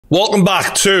Welcome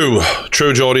back to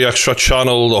True Geordie Extra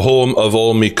Channel, the home of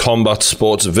all me combat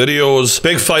sports videos.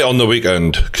 Big fight on the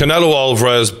weekend. Canelo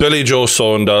Álvarez, Joe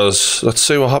Saunders. Let's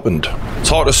see what happened. It's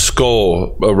hard to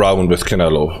score a round with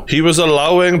Canelo. He was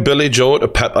allowing Joe to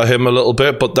pepper him a little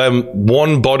bit, but then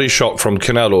one body shot from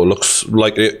Canelo looks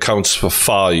like it counts for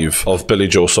 5 of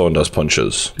Joe Saunders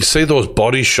punches. You see those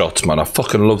body shots, man? I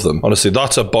fucking love them. Honestly,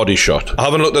 that's a body shot. I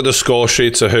haven't looked at the score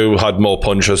sheets of who had more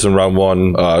punches in round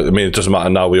 1. I mean, it doesn't matter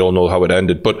now. We all know how it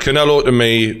ended, but Canelo to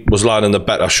me was landing the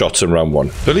better shots in round 1.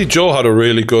 Joe had a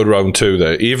really good round 2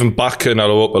 there, even back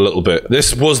Canelo up a little bit.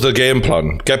 This was the game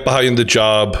plan. Get behind the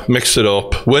jab, mix it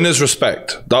up, win his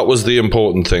respect. That was the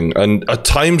important thing, and at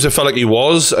times it felt like he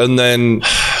was, and then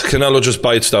Canelo just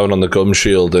bites down on the gum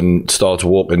shield and starts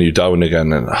walking you down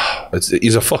again, and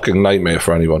he's a fucking nightmare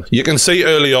for anyone. You can see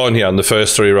early on here in the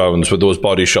first 3 rounds with those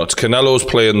body shots, Canelo's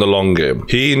playing the long game.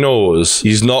 He knows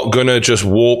he's not gonna just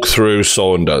walk through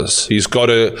Saunders. He's got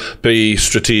to be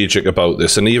strategic about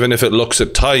this, and even if it looks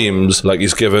at times like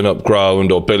he's giving up ground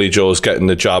or Joe's getting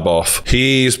the jab off,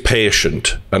 he's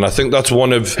patient, and I think that's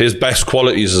one of his best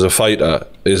qualities as a fighter,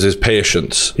 is his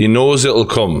patience. He knows it'll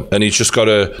come, and he's just got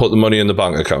to put the money in the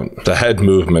bank account. The head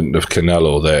movement of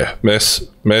Canelo there. Miss,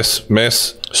 miss,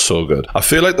 miss. So good. I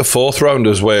feel like the 4th round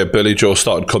is where Joe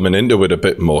started coming into it a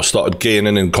bit more, started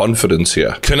gaining in confidence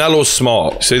here. Canelo's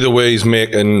smart. See the way he's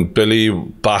making Billy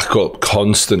back up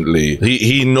constantly.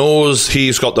 He knows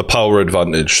he's got the power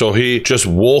advantage, so he just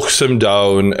walks him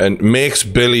down and makes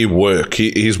Billy work.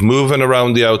 He's moving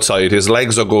around the outside. His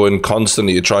legs are going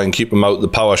constantly to try and keep him out the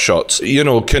power shots. You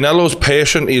know, Canelo's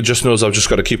patient. He just knows, I've just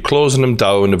got to keep closing him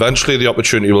down. Eventually the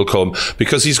opportunity will come,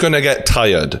 because he's going to get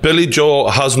tired. Joe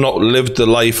has not lived the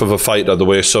life of a fighter the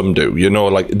way some do. You know,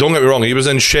 like, don't get me wrong, he was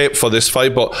in shape for this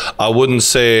fight, but I wouldn't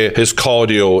say his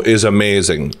cardio is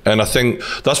amazing. And I think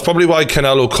that's probably why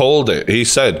Canelo called it. He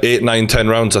said 8, 9, 10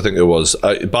 rounds, I think it was.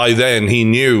 By then, he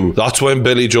knew that's when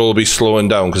Joe will be slowing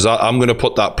down, because I'm going to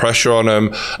put that pressure on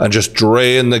him and just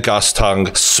drain the gas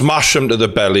tank, smash him to the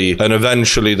belly, and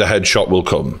eventually the headshot will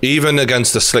come. Even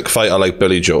against a slick fighter like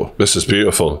Joe. This is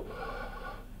beautiful.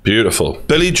 Beautiful.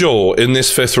 Joe in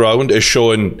this 5th round is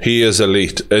showing he is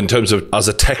elite in terms of as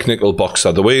a technical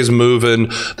boxer. The way he's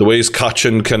moving, the way he's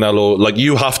catching Canelo, like,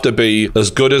 you have to be as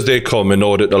good as they come in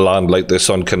order to land like this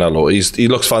on Canelo. He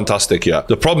looks fantastic, yeah.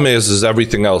 The problem is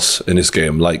everything else in his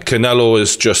game. Like, Canelo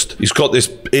is just, he's got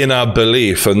this inner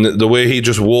belief, and the way he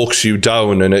just walks you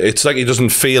down, and it's like he doesn't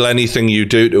feel anything you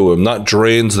do to him. That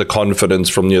drains the confidence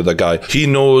from the other guy. He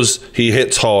knows he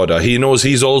hits harder. He knows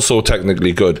he's also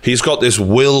technically good. He's got this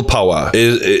willpower.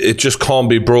 It just can't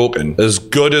be broken. As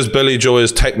good as Joe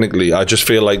is technically, I just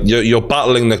feel like you're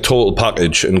battling the total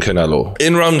package in Canelo.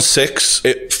 In round 6,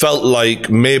 it felt like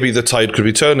maybe the tide could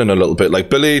be turning a little bit. Like,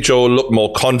 Joe looked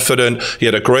more confident. He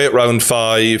had a great round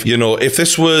 5. You know, if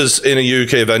this was in a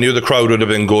UK venue, the crowd would have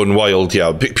been going wild.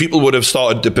 Yeah, people would have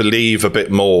started to believe a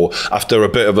bit more after a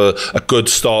bit of a good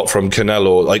start from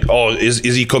Canelo. Like, oh, is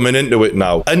he coming into it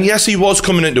now? And yes, he was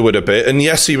coming into it a bit, and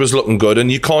yes, he was looking good,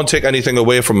 and you can't take anything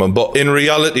away from him, but in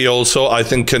reality also, I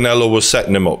think Canelo was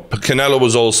setting him up. Canelo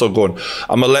was also going,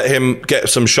 I'm gonna let him get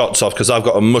some shots off, because I've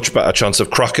got a much better chance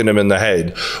of cracking him in the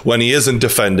head when he isn't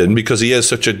defending, because he is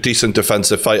such a decent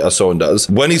defensive fighter, Saunders.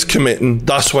 When he's committing,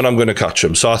 that's when I'm going to catch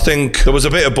him. So I think there was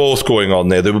a bit of both going on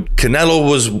there. Canelo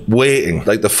was waiting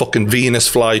like the fucking Venus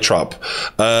flytrap,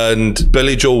 and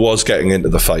Joe was getting into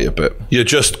the fight a bit. You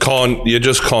just can't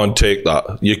take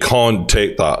that. You can't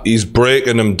take that. He's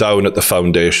breaking him down at the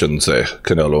foundations there,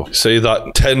 Canelo. See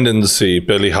that tendency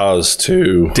Billy has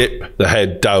to dip the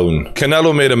head down.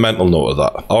 Canelo made a mental note of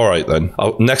that. All right then.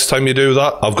 Next time you do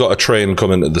that, I've got a train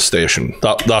coming to the station.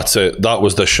 That's it. That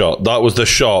was the shot. That was the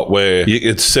shot where you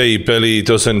could see Billy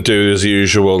doesn't do his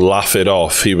usual laugh it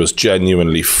off. He was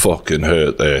genuinely fucking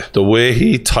hurt there. The way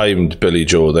he timed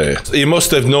Joe there. He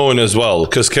must have known as well,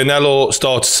 because Canelo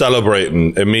starts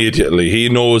celebrating immediately. He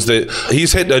knows that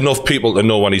he's hit enough people to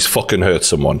know when he's fucking hurt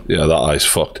someone. Yeah, that eye's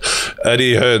fucked.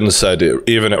 Eddie Hearn said it,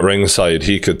 even at ringside,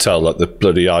 he could tell that the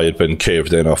bloody eye had been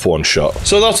caved in off one shot.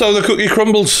 So that's how the cookie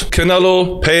crumbles.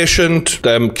 Canelo, patient,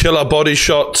 them killer body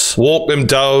shots, walked him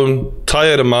down,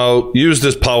 tired him out, used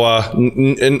his power,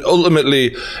 and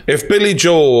ultimately, if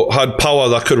Joe had power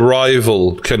that could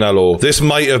rival Canelo, this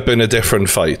might have been a different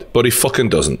fight, but he fucking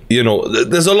doesn't. You know,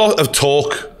 there's a lot of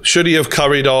talk. Should he have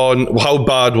carried on? How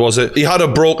bad was it? He had a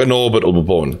broken orbital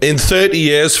bone. In 30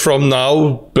 years from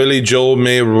now, Joe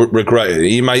may regret it.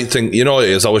 He might think, you know what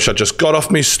it is, I wish I just got off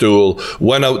my stool,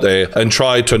 went out there and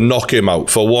tried to knock him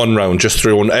out for one round, just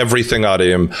throwing everything at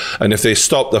him. And if they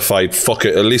stopped the fight, fuck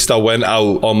it, at least I went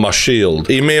out on my shield.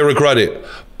 He may regret it.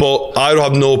 But I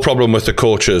have no problem with the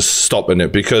coaches stopping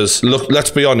it because, look, let's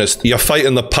be honest, you're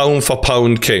fighting the pound for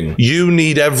pound king. You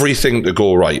need everything to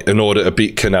go right in order to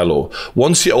beat Canelo.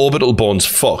 Once your orbital bone's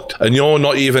fucked and you're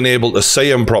not even able to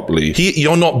see him properly,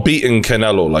 you're not beating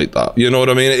Canelo like that. You know what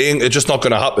I mean? It's just not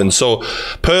going to happen. So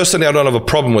personally, I don't have a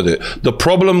problem with it. The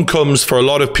problem comes for a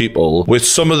lot of people with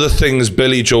some of the things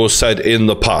Billy Joe said in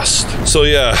the past. So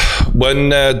yeah, when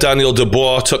Daniel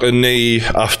Dubois took a knee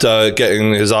after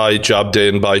getting his eye jabbed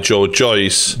in by Joe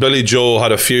Joyce, Billy Joe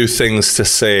had a few things to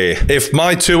say. If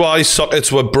my 2 eye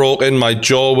sockets were broken, my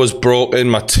jaw was broken,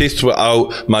 my teeth were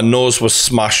out, my nose was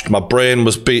smashed, my brain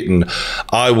was beaten,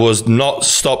 I was not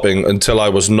stopping until I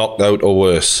was knocked out or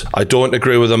worse. I don't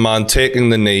agree with a man taking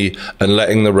the knee and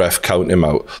letting the ref count him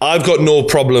out. I've got no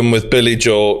problem with Billy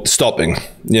Joe stopping.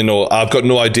 You know, I've got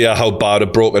no idea how bad a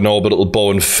broken orbital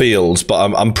bone feels,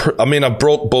 but I mean, I've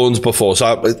broke bones before,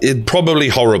 so it's probably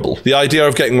horrible. The idea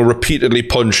of getting repeatedly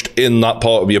punched in that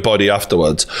part of your body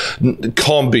afterwards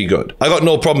can't be good. I got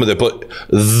no problem with it, but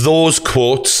those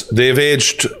quotes, they've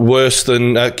aged worse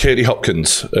than Katie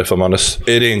Hopkins, if I'm honest.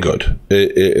 It ain't good.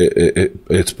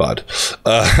 It's bad.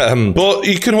 But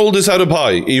he can hold his head up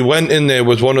high. He went in there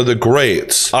with one of the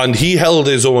greats, and he held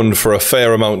his own for a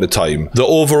fair amount of time. The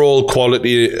overall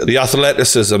quality, the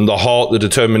athleticism, the heart, the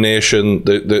determination,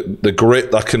 the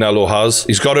grit that Canelo has,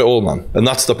 he's got it all, man. And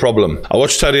that's the problem. I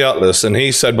watched Teddy Atlas, and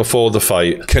he said before the fight,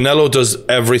 Canelo does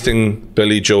everything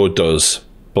Billy Joe does,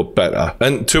 but better.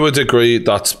 And to a degree,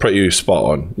 that's pretty spot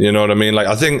on. You know what I mean? Like,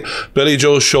 I think Billy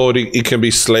Joe showed he can be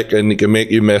slick and he can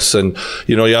make you miss, and,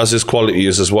 you know, he has his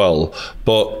qualities as well,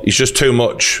 but he's just too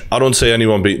much. I don't see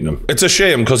anyone beating him. It's a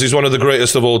shame because he's one of the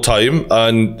greatest of all time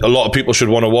and a lot of people should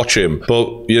want to watch him.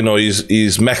 But, you know,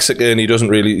 he's Mexican, he doesn't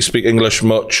really speak English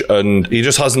much, and he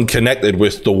just hasn't connected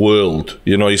with the world.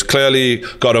 You know, he's clearly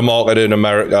got a market in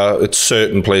America. It's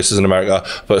certain places in America,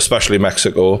 but especially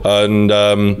Mexico. And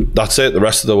that's it. The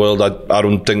rest of the world, I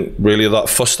don't think really that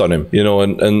fussed on him, you know,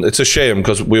 and it's a shame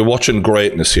because we're watching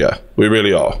greatness here. We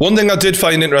really are. One thing I did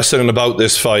find interesting about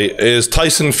this fight is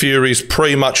Tyson Fury's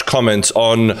pre-match comments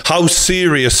on how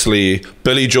seriously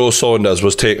Billy Joe Saunders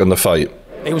was taking the fight.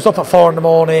 He was up at 4 in the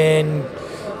morning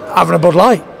having a Bud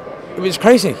Light. It was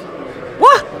crazy.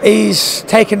 What? He's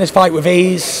taking this fight with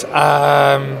ease.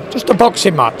 Just a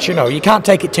boxing match, you know. You can't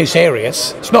take it too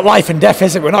serious. It's not life and death,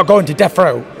 is it? We're not going to death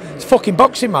row. It's a fucking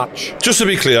boxing match. Just to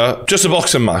be clear, just a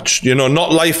boxing match. You know,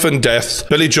 not life and death.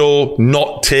 Billy Joe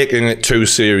not taking it too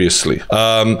seriously.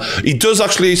 He does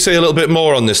actually say a little bit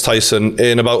more on this, Tyson,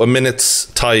 in about a minute's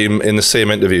time in the same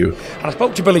interview. And I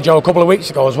spoke to Billy Joe a couple of weeks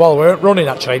ago as well. We were running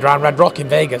actually around Red Rock in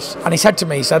Vegas. And he said to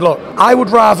me, he said, look, I would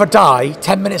rather die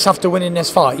 10 minutes after winning this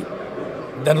fight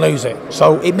than lose it.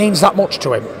 So it means that much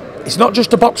to him. It's not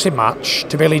just a boxing match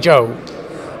to Billy Joe.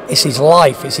 It's his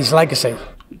life. It's his legacy.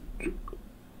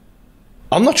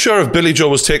 I'm not sure if Billy Joe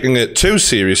was taking it too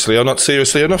seriously or not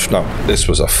seriously enough now. This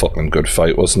was a fucking good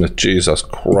fight, wasn't it? Jesus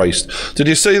Christ. Did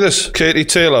you see this? Katie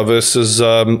Taylor versus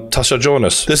Tasha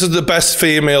Jonas. This is the best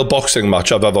female boxing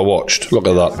match I've ever watched. Look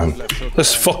at that, man. This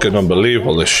is fucking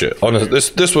unbelievable, this shit.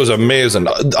 Honestly, this was amazing.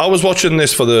 I was watching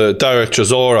this for the Derek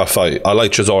Chisora fight. I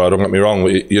like Chisora, don't get me wrong.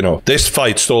 But, you know, this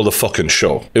fight stole the fucking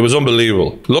show. It was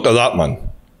unbelievable. Look at that, man.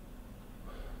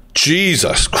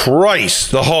 Jesus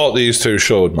Christ, the heart these two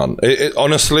showed, man.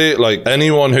 Honestly, like,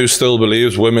 anyone who still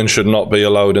believes women should not be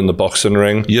allowed in the boxing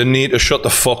ring, you need to shut the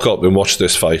fuck up and watch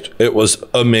this fight. It was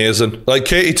amazing. Like,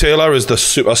 Katie Taylor is the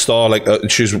superstar,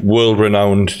 like, she's world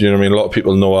renowned, you know what I mean? A lot of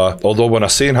people know her. Although when I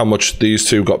seen how much these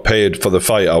two got paid for the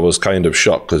fight, I was kind of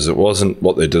shocked because it wasn't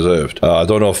what they deserved. I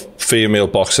don't know if female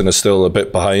boxing is still a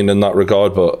bit behind in that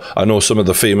regard, but I know some of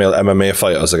the female MMA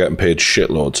fighters are getting paid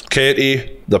shitloads.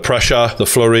 Katie, the pressure, the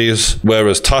flurries,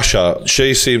 whereas Tasha,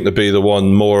 she seemed to be the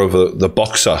one more of the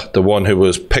boxer, the one who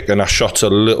was picking her shots a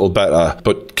little better.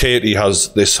 But Katie has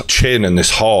this chin and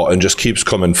this heart and just keeps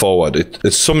coming forward.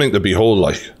 It's something to behold,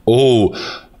 like. Oh,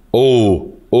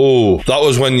 that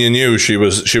was when you knew she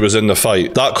was in the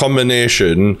fight. That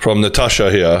combination from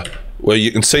Natasha here, where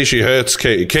you can see she hurts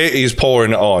Katie. Katie's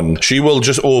pouring it on. She will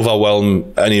just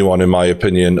overwhelm anyone, in my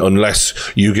opinion,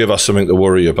 unless you give her something to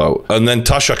worry about. And then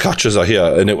Tasha catches her here,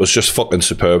 and it was just fucking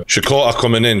superb. She caught her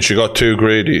coming in. She got too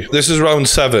greedy. This is round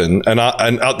 7, and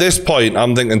at this point,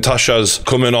 I'm thinking Tasha's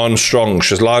coming on strong.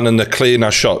 She's landing the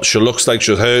cleaner shots. She looks like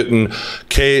she's hurting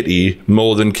Katie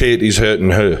more than Katie's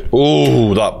hurting her.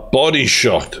 Oh, that body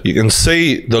shot. You can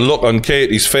see the look on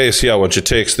Katie's face here when she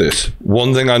takes this.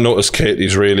 One thing I noticed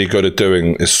Katie's really good at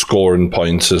doing is scoring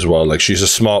points as well. Like, she's a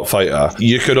smart fighter.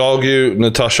 You could argue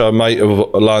Natasha might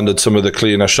have landed some of the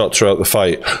cleaner shots throughout the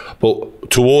fight, but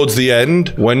towards the end,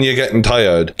 when you're getting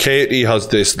tired, Katie has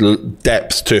this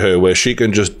depth to her where she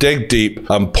can just dig deep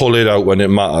and pull it out when it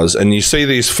matters. And you see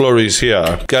these flurries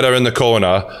here, get her in the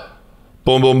corner,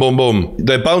 boom, boom, boom, boom.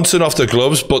 They're bouncing off the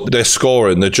gloves, but they're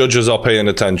scoring. The judges are paying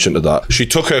attention to that. She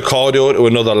took her cardio to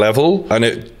another level, and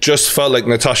it just felt like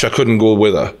Natasha couldn't go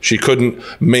with her. She couldn't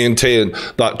maintain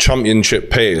that championship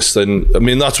pace. And I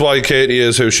mean, that's why Katie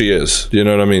is who she is. You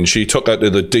know what I mean? She took her to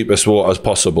the deepest waters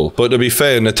possible. But to be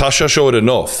fair, Natasha showed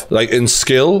enough. Like, in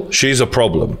skill, she's a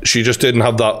problem. She just didn't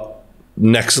have that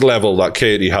next level that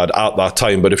Katie had at that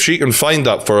time. But if she can find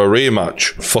that for a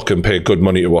rematch, fucking pay good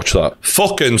money to watch that.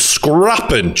 Fucking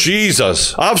scrapping,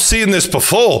 Jesus, I've seen this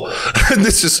before. And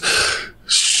this is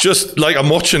just like, I'm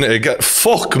watching it again.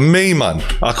 Fuck me, man.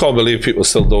 I can't believe people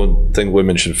still don't think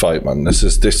women should fight, man. This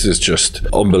is just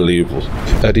unbelievable.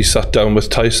 Eddie sat down with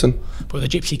Tyson. But the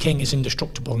Gypsy King is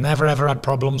indestructible. Never ever had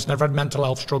problems, never had mental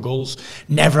health struggles,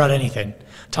 never had anything.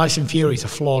 Tyson Fury's a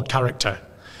flawed character.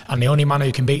 And the only man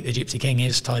who can beat the Gypsy King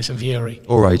is Tyson Fury.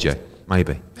 Or AJ,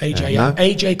 maybe. AJ, no?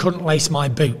 AJ couldn't lace my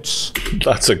boots.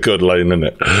 That's a good line, isn't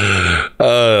it?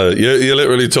 You're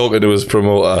literally talking to his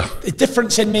promoter. The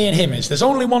difference in me and him is there's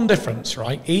only one difference,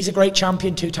 right? He's a great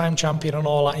champion, 2-time champion and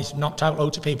all that. He's knocked out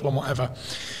loads of people and whatever.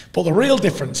 But the real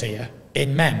difference here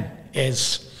in men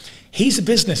is he's a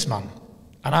businessman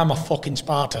and I'm a fucking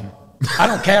Spartan. I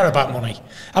don't care about money.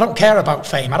 I don't care about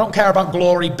fame. I don't care about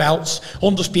glory, belts,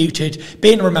 undisputed,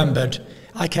 being remembered.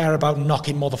 I care about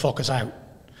knocking motherfuckers out.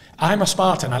 I'm a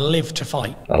Spartan. I live to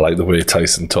fight. I like the way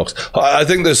Tyson talks. I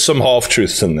think there's some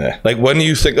half-truths in there. Like, when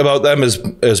you think about them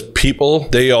as people,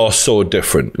 they are so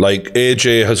different. Like,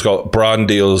 AJ has got brand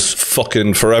deals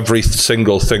fucking for every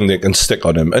single thing they can stick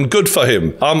on him. And good for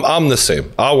him. I'm the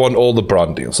same. I want all the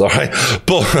brand deals, all right?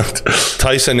 But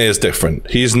Tyson is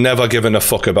different. He's never given a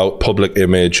fuck about public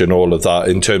image and all of that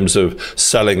in terms of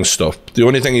selling stuff. The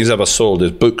only thing he's ever sold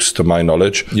is books, to my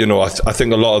knowledge. You know, I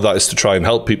think a lot of that is to try and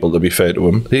help people, to be fair to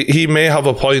him. He may have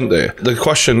a point there. The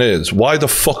question is, why the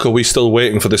fuck are we still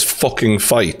waiting for this fucking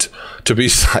fight to be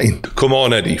signed? Come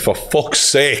on, Eddie, for fuck's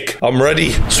sake. I'm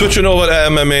ready. Switching over to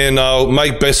MMA now.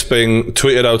 Mike Bisping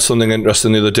tweeted out something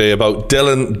interesting the other day about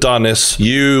Dylan Dennis.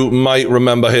 You might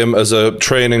remember him as a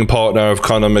training partner of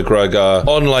Conor McGregor,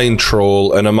 online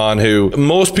troll, and a man who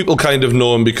most people kind of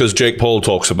know him because Jake Paul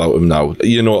talks about him now.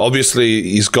 You know, obviously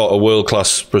he's got a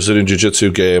world-class Brazilian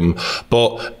Jiu-Jitsu game,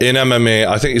 but in MMA,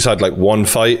 I think he's had like one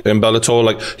fight in Bellator.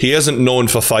 Like, he isn't known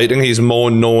for fighting. He's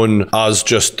more known as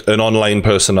just an online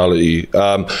personality.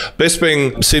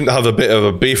 Bisping seemed to have a bit of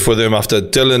a beef with him after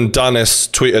Dylan Dennis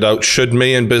tweeted out, should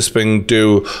me and Bisping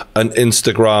do an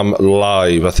Instagram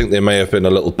live? I think they may have been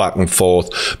a little back and forth.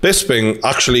 Bisping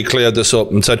actually cleared this up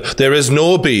and said, there is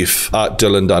no beef at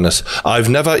Dylan Dennis. I've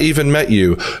never even met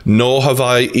you, nor have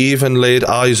I even laid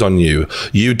eyes on you.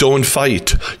 You don't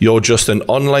fight. You're just an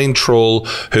online troll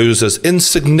who's as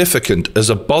insignificant as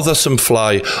a bothersome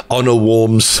fly on a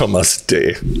warm summer's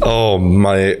day. Oh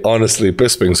my, honestly,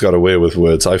 Bisping's got away with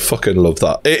words. I fucking love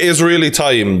that. It is really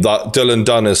time that Dylan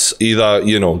Dennis either,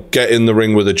 you know, get in the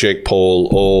ring with a Jake Paul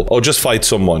or just fight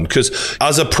someone, because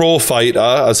as a pro fighter,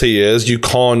 as he is, you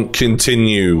can't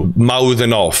continue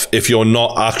mouthing off if you're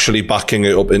not actually backing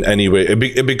it up in any way.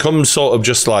 It becomes sort of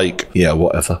just like, yeah,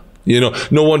 whatever. You know,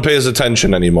 no one pays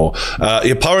attention anymore.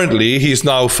 Apparently, he's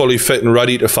now fully fit and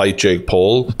ready to fight Jake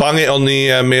Paul. Bang it on the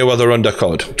Mayweather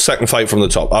undercard. Second fight from the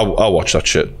top. I'll watch that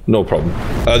shit. No problem.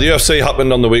 The UFC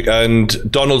happened on the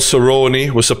weekend. Donald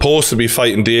Cerrone was supposed to be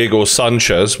fighting Diego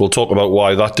Sanchez. We'll talk about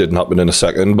why that didn't happen in a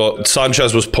second. But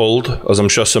Sanchez was pulled, as I'm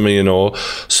sure some of you know.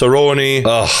 Cerrone,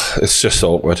 it's just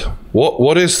awkward.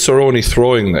 What is Cerrone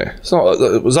throwing there? It's not,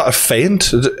 was that a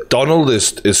feint? Donald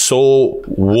is so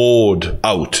worn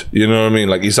out. You know what I mean?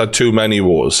 Like, he's had too many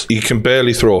wars. He can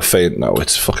barely throw a feint now.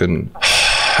 It's fucking...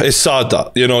 It's sad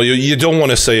that, you know, you don't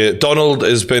want to say it. Donald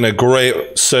has been a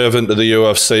great servant to the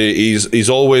UFC. He's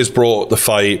always brought the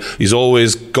fight. He's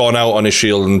always gone out on his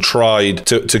shield and tried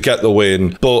to get the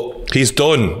win. But he's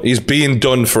done. He's been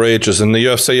done for ages. And the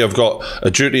UFC have got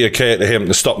a duty of care to him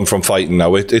to stop him from fighting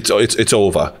now. It's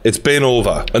over. It's been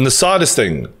over. And the saddest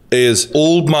thing is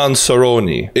old man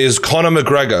Cerrone is Conor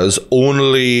McGregor's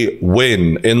only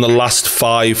win in the last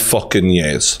 5 fucking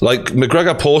years. Like,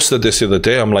 McGregor posted this the other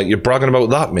day. I'm like, you're bragging about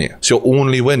that, mate? It's your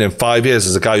only win in 5 years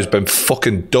as a guy who's been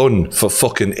fucking done for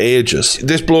fucking ages.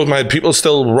 This blows my head. People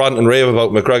still rant and rave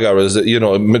about McGregor as, you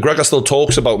know, McGregor still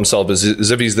talks about himself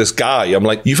as if he's this guy. I'm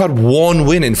like, you've had one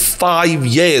win in 5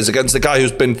 years against a guy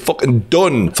who's been fucking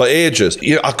done for ages.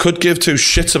 I could give two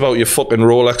shits about your fucking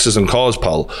Rolexes and cars,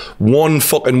 pal. One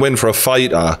fucking win for a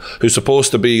fighter who's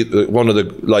supposed to be one of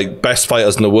the best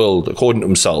fighters in the world, according to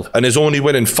himself, and his only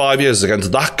win in 5 years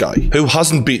against that guy who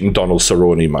hasn't beaten Donald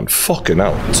Cerrone, man. Fucking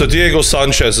hell. So Diego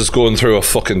Sanchez is going through a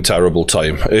fucking terrible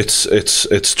time. It's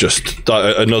just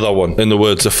another one, in the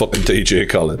words of fucking DJ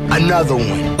Khaled. Another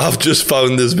one. I've just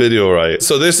found this video, right?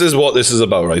 So this is what this is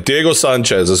about, right? Diego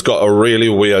Sanchez has got a really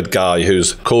weird guy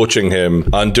who's coaching him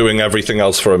and doing everything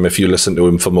else for him if you listen to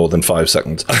him for more than 5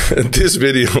 seconds. This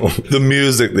video, the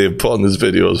music they've put on this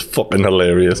video is fucking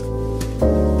hilarious.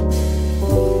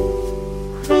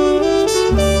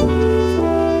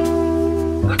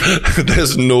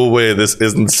 There's no way this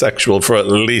isn't sexual for at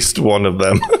least one of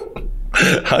them.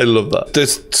 I love that.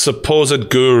 This supposed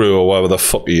guru or whatever the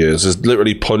fuck he is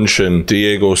literally punching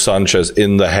Diego Sanchez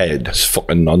in the head. It's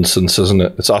fucking nonsense, isn't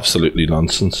it? It's absolutely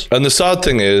nonsense. And the sad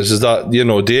thing is that, you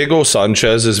know, Diego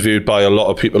Sanchez is viewed by a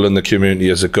lot of people in the community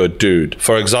as a good dude.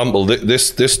 For example,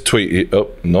 this tweet...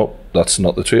 Oh, no. That's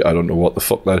not the tweet. I don't know what the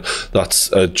fuck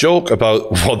that's a joke about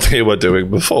what they were doing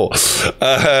before.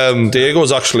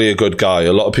 Diego's actually a good guy.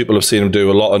 A lot of people have seen him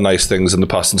do a lot of nice things in the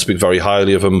past and speak very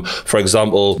highly of him. For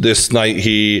example, this night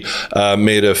he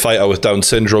made a fighter with Down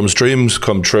syndrome's dreams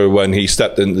come true when he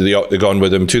stepped into the octagon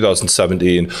with him in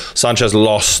 2017. Sanchez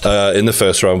lost in the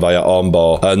first round via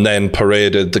armbar and then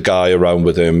paraded the guy around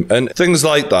with him. And things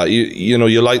like that. You know,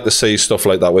 you like to see stuff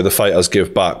like that where the fighters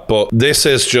give back. But this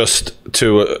is just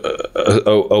to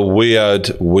a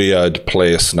weird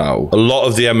place now. A lot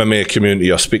of the MMA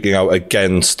community are speaking out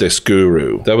against this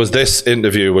guru. There was this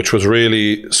interview which was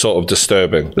really sort of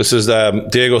disturbing. This is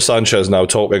Diego Sanchez now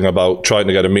talking about trying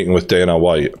to get a meeting with Dana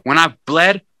White. When I've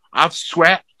bled, I've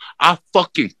sweat, I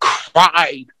fucking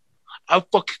cried. I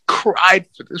fucking cried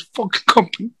for this fucking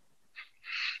company.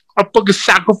 I fucking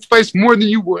sacrificed more than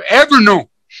you will ever know.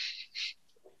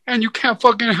 And you can't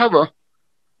fucking have a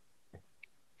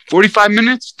 45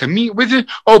 minutes to meet with it?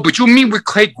 Oh, but you'll meet with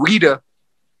Clay Guida.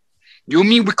 You'll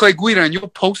meet with Clay Guida and you'll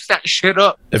post that shit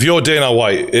up. If you're Dana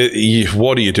White,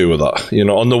 what do you do with that? You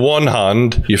know, on the one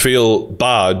hand, you feel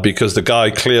bad because the guy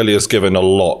clearly has given a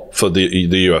lot for the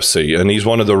UFC, and he's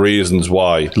one of the reasons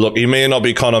why. Look, he may not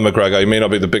be Conor McGregor, he may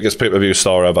not be the biggest pay-per-view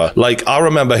star ever. Like, I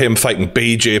remember him fighting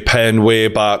BJ Penn way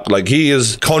back. Like, he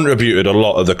has contributed a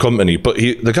lot of the company, but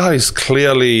the guy's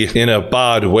clearly in a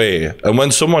bad way. And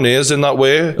when someone is in that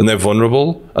way, and they're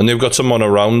vulnerable, and they've got someone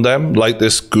around them, like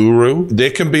this guru, they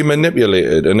can be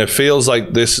manipulated. And it feels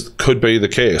like this could be the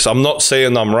case. I'm not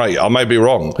saying I'm right. I might be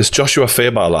wrong. This Joshua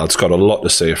Faber lad's got a lot to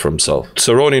say for himself.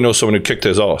 Cerrone knows someone who kicked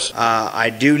his ass. I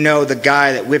do know the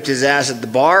guy that whipped his ass at the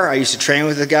bar. I used to train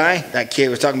with the guy. That kid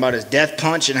was talking about his death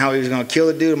punch and how he was going to kill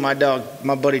the dude. And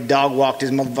my buddy dog walked his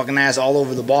motherfucking ass all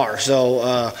over the bar.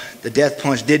 So the death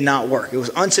punch did not work. It was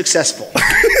unsuccessful.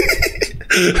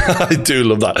 I do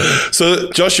love that.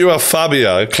 So Joshua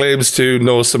Fabia claims to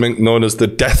know something known as the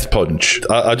death punch.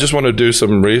 I just want to do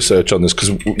some research on this because,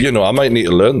 you know, I might need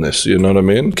to learn this, you know what I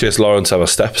mean? In case Lawrence ever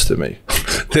steps to me.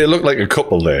 They look like a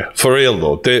couple there. For real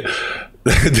though.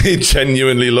 They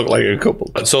genuinely look like a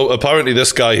couple. So apparently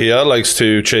this guy here likes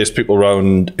to chase people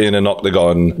around in an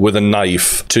octagon with a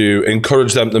knife to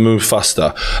encourage them to move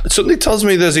faster. Something tells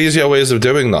me there's easier ways of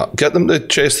doing that. Get them to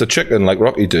chase the chicken like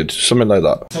Rocky did, something like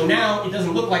that. So now it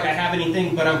doesn't look like I have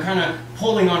anything, but I'm kind of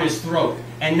pulling on his throat.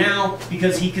 And now,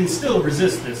 because he can still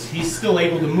resist this, he's still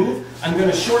able to move, I'm going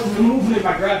to shorten the movement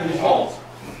by grabbing his balls.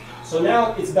 So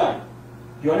now it's done.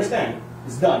 You understand?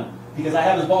 It's done. Because I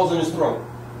have his balls in his throat.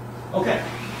 Okay,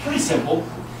 pretty simple.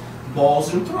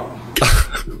 Balls and throat.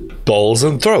 Balls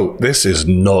and throat. This is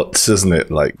nuts, isn't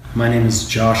it? Like, my name is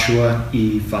Joshua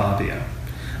E. Fabia.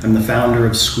 I'm the founder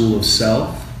of School of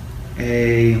Self,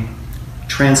 a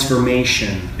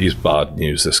transformation. He's bad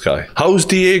news, this guy. How's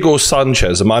Diego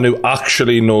Sanchez, a man who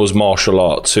actually knows martial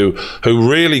arts, who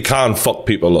really can fuck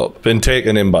people up, been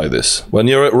taken in by this? When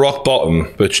you're at rock bottom,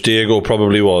 which Diego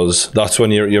probably was, that's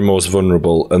when you're at your most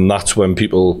vulnerable, and that's when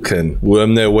people can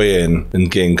worm their way in and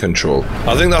gain control.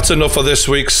 I think that's enough for this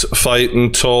week's Fight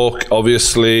and Talk.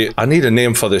 Obviously, I need a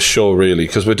name for this show, really,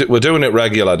 because we're doing it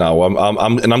regular now.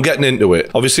 I'm getting into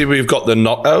it. Obviously, we've got the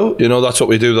knockout. You know, that's what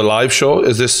we do, the live show.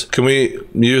 Is this, can we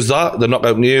use that, the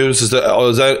knockout news? Is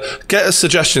there get us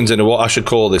suggestions into what I should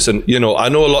call this? And you know, I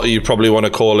know a lot of you probably want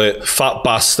to call it Fat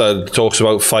Bastard Talks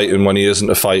About Fighting When He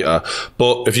Isn't a Fighter,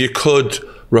 but if you could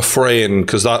refrain,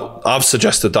 because that I've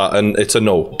suggested that and it's a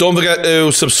no. Don't forget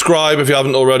to subscribe if you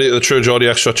haven't already to the True Geordie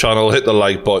Extra channel. Hit the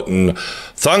like button.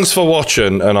 Thanks for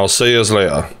watching and I'll see you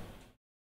later.